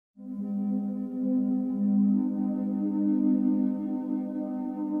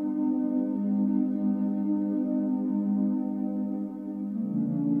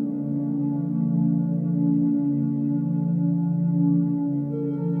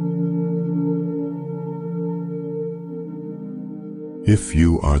If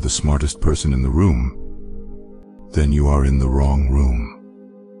you are the smartest person in the room, then you are in the wrong room.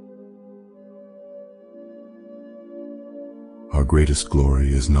 Our greatest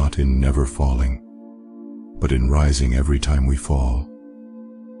glory is not in never falling, but in rising every time we fall.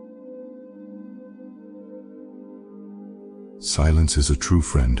 Silence is a true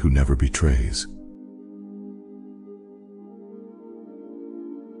friend who never betrays.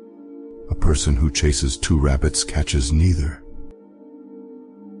 A person who chases two rabbits catches neither.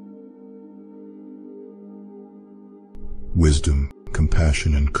 Wisdom,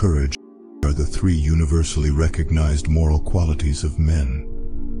 compassion, and courage are the three universally recognized moral qualities of men.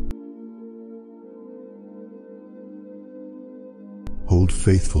 Hold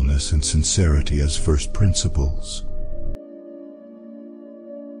faithfulness and sincerity as first principles.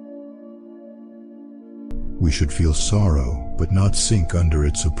 We should feel sorrow, but not sink under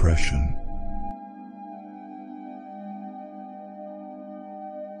its oppression.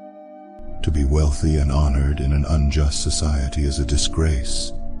 To be wealthy and honored in an unjust society is a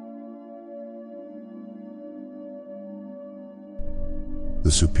disgrace.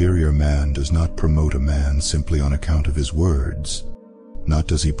 The superior man does not promote a man simply on account of his words. Not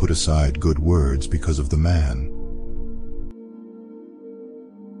does he put aside good words because of the man.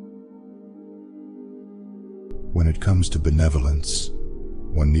 When it comes to benevolence,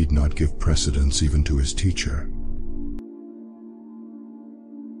 one need not give precedence even to his teacher.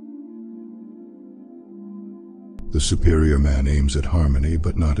 The superior man aims at harmony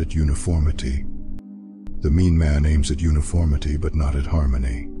but not at uniformity. The mean man aims at uniformity but not at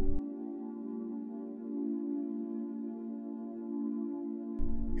harmony.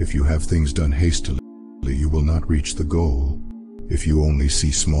 If you have things done hastily, you will not reach the goal. If you only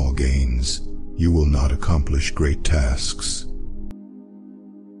see small gains, you will not accomplish great tasks.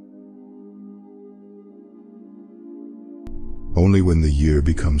 Only when the year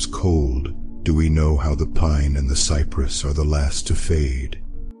becomes cold do we know how the pine and the cypress are the last to fade.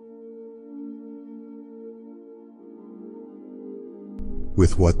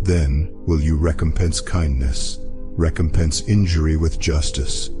 With what then will you recompense kindness, recompense injury with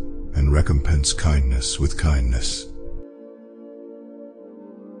justice, and recompense kindness with kindness?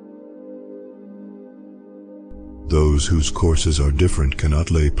 Those whose courses are different cannot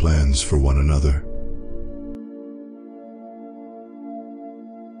lay plans for one another.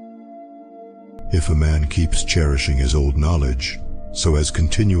 If a man keeps cherishing his old knowledge, so as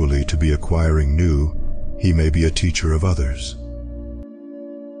continually to be acquiring new, he may be a teacher of others.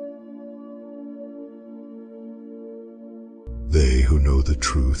 They who know the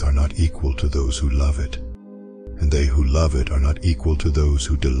truth are not equal to those who love it, and they who love it are not equal to those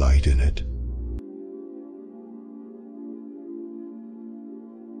who delight in it.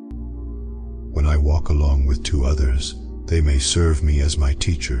 When I walk along with two others, they may serve me as my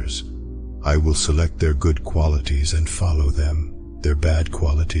teachers. I will select their good qualities and follow them, their bad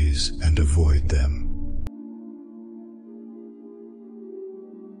qualities and avoid them.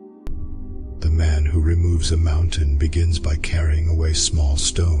 The man who removes a mountain begins by carrying away small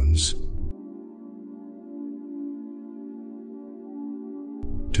stones.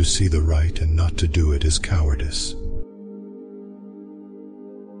 To see the right and not to do it is cowardice.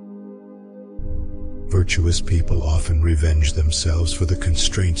 Virtuous people often revenge themselves for the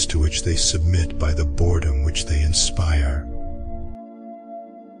constraints to which they submit by the boredom which they inspire.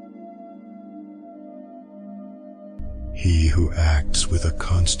 He who acts with a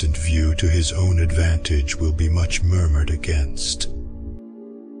constant view to his own advantage will be much murmured against.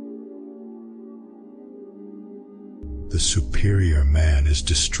 The superior man is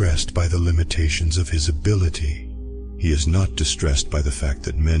distressed by the limitations of his ability. He is not distressed by the fact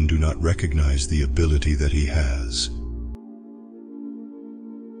that men do not recognize the ability that he has.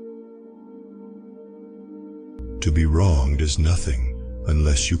 To be wronged is nothing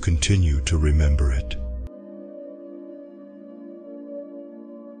unless you continue to remember it.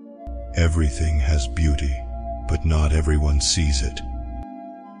 Everything has beauty, but not everyone sees it.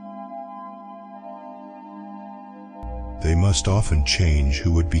 They must often change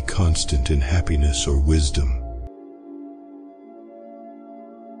who would be constant in happiness or wisdom.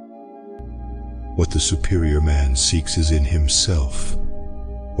 What the superior man seeks is in himself.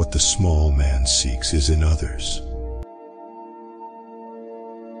 What the small man seeks is in others.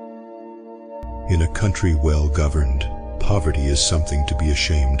 In a country well governed, poverty is something to be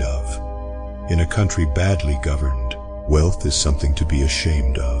ashamed of. In a country badly governed, wealth is something to be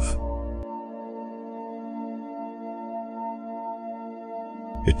ashamed of.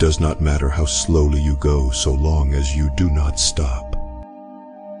 It does not matter how slowly you go so long as you do not stop.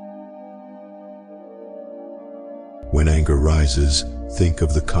 When anger rises, think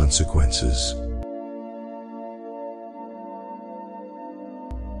of the consequences.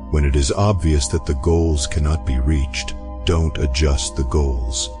 When it is obvious that the goals cannot be reached, don't adjust the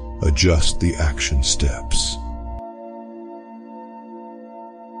goals. Adjust the action steps.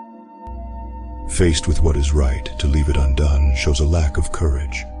 Faced with what is right, to leave it undone shows a lack of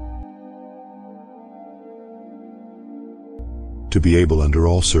courage. To be able under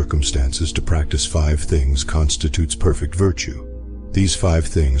all circumstances to practice 5 things constitutes perfect virtue. These 5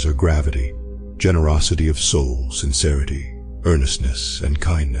 things are gravity, generosity of soul, sincerity, earnestness, and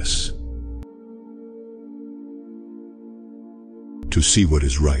kindness. To see what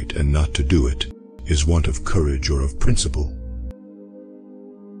is right and not to do it is want of courage or of principle.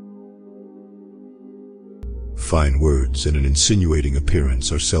 Fine words and an insinuating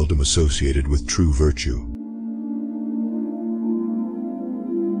appearance are seldom associated with true virtue.